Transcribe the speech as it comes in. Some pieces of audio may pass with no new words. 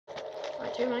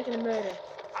Right, who am I going to murder?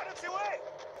 I don't see way.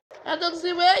 I don't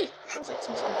see way! Sounds like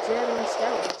some sort of German on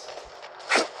steroids.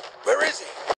 Where is he?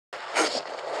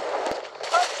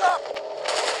 Up!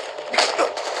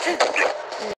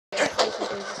 Yeah,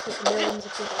 basically just keep millions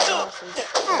of people on horses.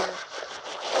 Oh,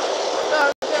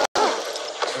 God!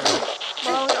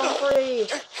 Come on, get on free!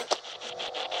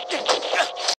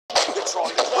 They're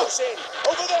trying to close in.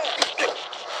 Over there.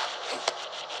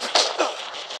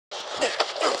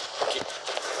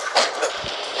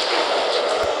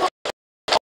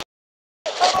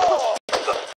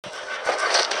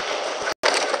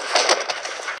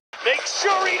 Make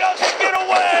sure he doesn't get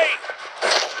away!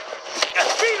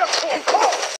 Beat him!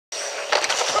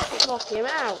 Knock him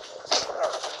out!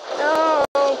 No!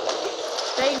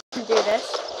 They can do this.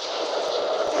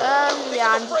 Yeah,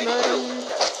 I'm just murdering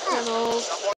them all.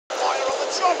 Someone fire on the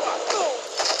chopper!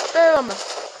 Boom!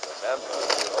 Remember,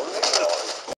 you're only one.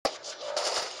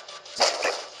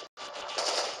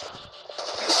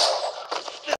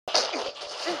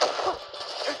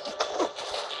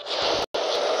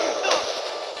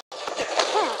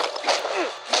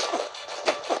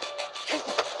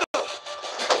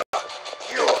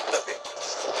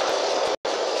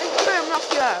 Boom, knock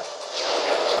you out.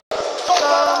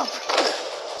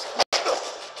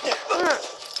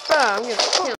 I'm gonna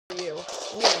kill you.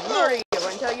 I'm gonna murder you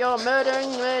until you're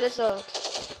murdering murder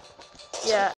sucks.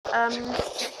 Yeah,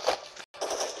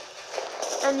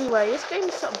 anyway, this game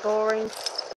is sort of boring.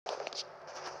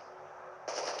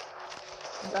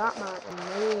 Batman,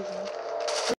 amazing.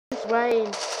 Bruce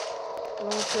Wayne.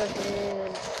 Look at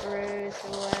him, Bruce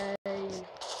Wayne.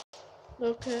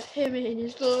 Look at him in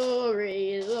his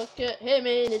glory. Look at him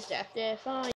in his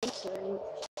death-defying salute.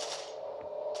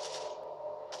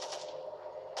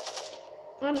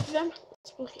 One of them.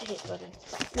 Let's look at hit button.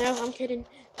 No, I'm kidding.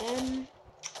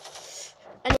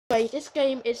 Anyway, this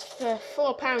game is for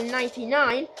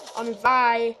 £4.99 on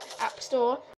Vi App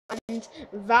Store and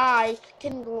Vi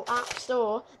Kindle App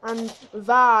Store and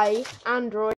Vi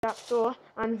Android App Store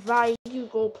and Vi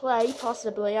Google Play,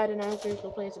 possibly. I don't know.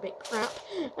 Google Play is a bit crap.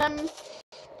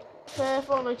 For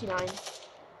 £4.99.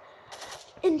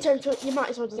 In total, you might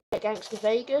as well just get Gangster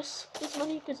Vegas this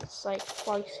money because it's like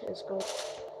twice as good.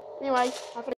 Anyway,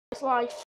 have a nice life.